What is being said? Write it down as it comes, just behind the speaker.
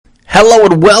Hello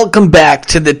and welcome back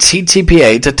to the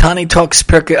TTPA, to Tani Talks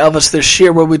Pirkei Avos, this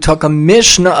year where we talk a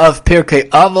Mishnah of Pirkei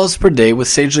Avos per day with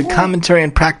sagely commentary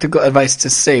and practical advice to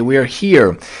say. We are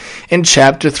here in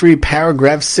Chapter 3,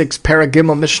 Paragraph 6,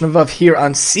 Paragimel Mishnah Vav, here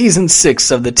on Season 6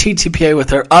 of the TTPA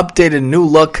with our updated new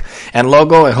look and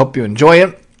logo. I hope you enjoy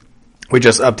it. We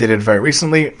just updated very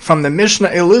recently from the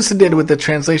Mishnah, elucidated with the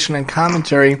translation and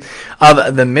commentary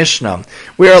of the Mishnah.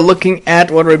 We are looking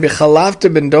at what Rabbi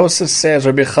Chalafta ben Dosa says.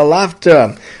 Rabbi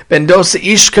Chalafta ben Dosa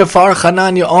ish kafar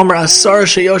chananya omer asar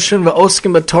sheyoshin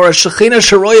v'oskim b'torah shechina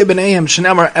sheroya b'neihem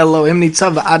shenemar Elohim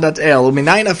nitzav v'adat el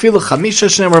u'minayin afilu chamisha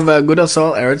shenemar v'agudas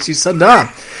al eretz yisada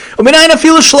u'minayin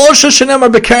afilu shlosha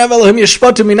shenemar b'kerav Elohim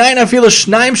yishpot u'minayin afilu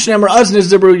shnayim shenemar az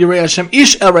nizderu yirei Hashem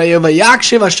ish el re'eh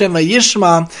v'yakshiv Hashem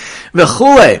v'yishma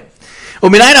v'chulei.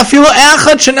 U'minayin afilu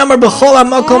echad shenemar b'chol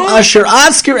ha'makom asher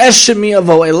azkir es shemi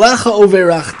avo elecha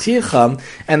uverachticha.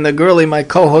 And the girlie, my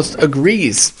co-host,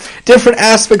 agrees. Different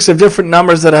aspects of different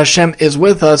numbers that Hashem is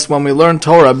with us when we learn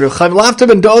Torah. Rabbi Chalafta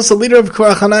ben Dosa, leader of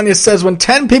Korach Hanania, says when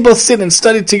 10 people sit and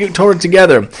study Torah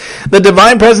together, the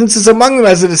divine presence is among them,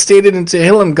 as it is stated in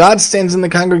Tehillim. God stands in the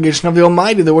congregation of the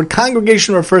Almighty. The word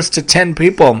congregation refers to 10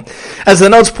 people. As the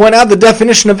notes point out, the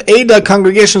definition of Ada,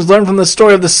 congregation, is learned from the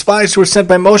story of the spies who were sent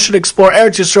by Moshe to explore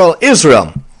Eretz Yisrael,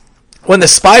 Israel. When the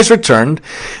spies returned,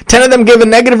 10 of them gave a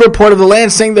negative report of the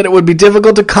land, saying that it would be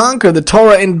difficult to conquer. The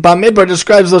Torah in Bamidbar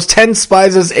describes those 10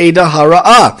 spies as Ada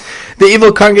Hara'ah, the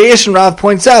evil congregation. Rav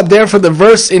points out, therefore, the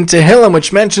verse in Tehillim,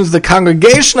 which mentions the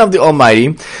congregation of the Almighty,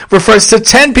 refers to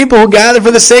 10 people who gather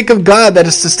for the sake of God, that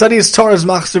is to study His Torah, as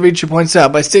Machzor points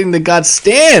out. By stating that God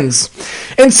stands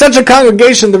in such a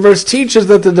congregation, the verse teaches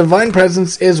that the divine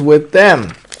presence is with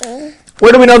them.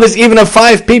 Where do we know this even of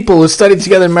 5 people who studied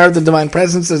together and merit the divine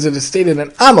presence, as it is stated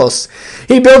in Amos?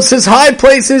 He builds his high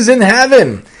places in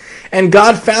heaven, and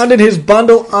God founded his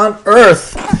bundle on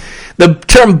earth. The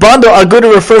term bundle,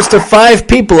 aguda, refers to 5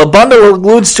 people. A bundle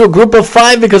alludes to a group of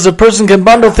 5 because a person can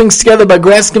bundle things together by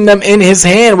grasping them in his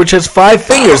hand, which has 5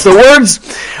 fingers. The words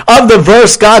of the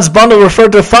verse, God's bundle, refer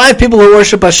to 5 people who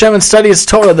worship Hashem and study His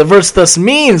Torah. The verse thus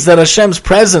means that Hashem's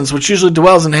presence, which usually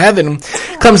dwells in heaven,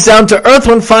 comes down to earth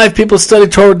when 5 people study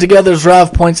Torah together, as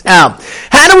Rav points out.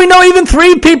 How do we know even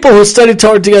 3 people who study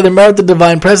Torah together merit the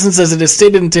divine presence, as it is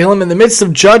stated in Tehillim? In the midst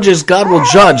of judges, God will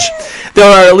judge. There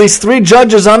are at least 3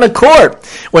 judges on a court.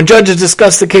 When judges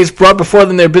discuss the case brought before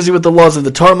them, they're busy with the laws of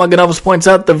the Torah. Magen Avos points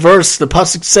out the verse, the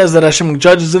pasuk says that Hashem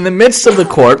judges in the midst of the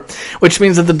court, which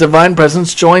means that the divine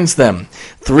presence joins them.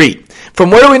 3. From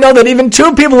where do we know that even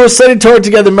 2 people who studied Torah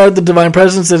together merit the divine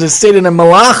presence? As is stated in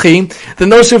Malachi, then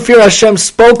those who fear Hashem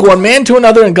spoke one man to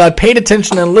another, and God paid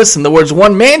attention and listened. The words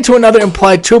one man to another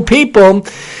imply 2 people,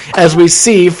 as we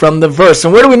see from the verse.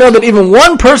 And where do we know that even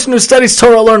 1 person who studies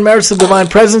Torah alone merits the divine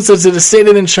presence? As it is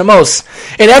stated in Shemos,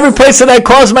 in every place that I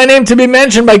cause my name to be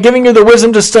mentioned, by giving you the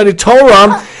wisdom to study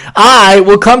Torah, I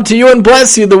will come to you and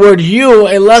bless you. The word you,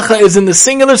 elecha, is in the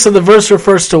singular, so the verse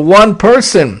refers to 1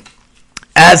 person.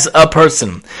 As a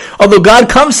person. Although God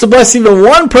comes to bless even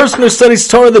 1 person who studies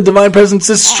Torah, the divine presence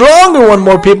is stronger when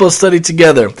more people study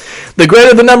together. The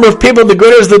greater the number of people, the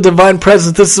greater is the divine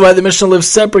presence. This is why the Mishnah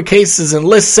lists separate cases and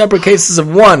lists separate cases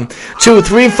of 1, 2,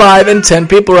 3, 5, and 10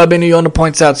 people, Rabbeinu Yonah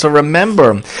points out. So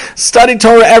remember, study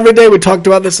Torah every day. We talked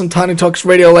about this on Tani Talks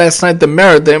Radio last night, the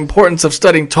merit, the importance of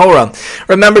studying Torah.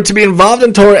 Remember to be involved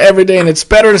in Torah every day, and it's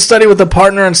better to study with a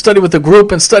partner and study with a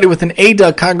group and study with an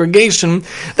Ada congregation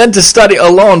than to study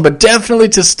alone, but definitely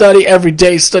to study every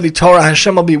day. Study Torah.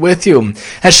 Hashem will be with you.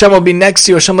 Hashem will be next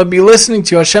to you. Hashem will be listening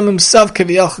to you. Hashem himself,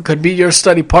 Kaviyach, could be your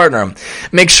study partner.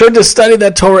 Make sure to study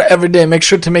that Torah every day. Make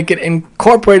sure to make it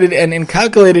incorporated and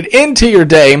incalculated into your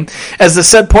day as the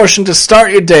set portion to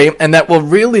start your day, and that will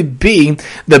really be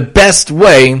the best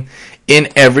way in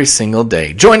every single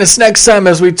day. Join us next time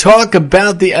as we talk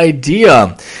about the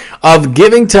idea of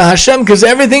giving to Hashem, because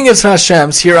everything is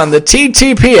Hashem's, here on the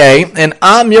TTPA, and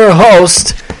I'm your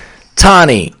host,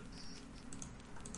 Tani.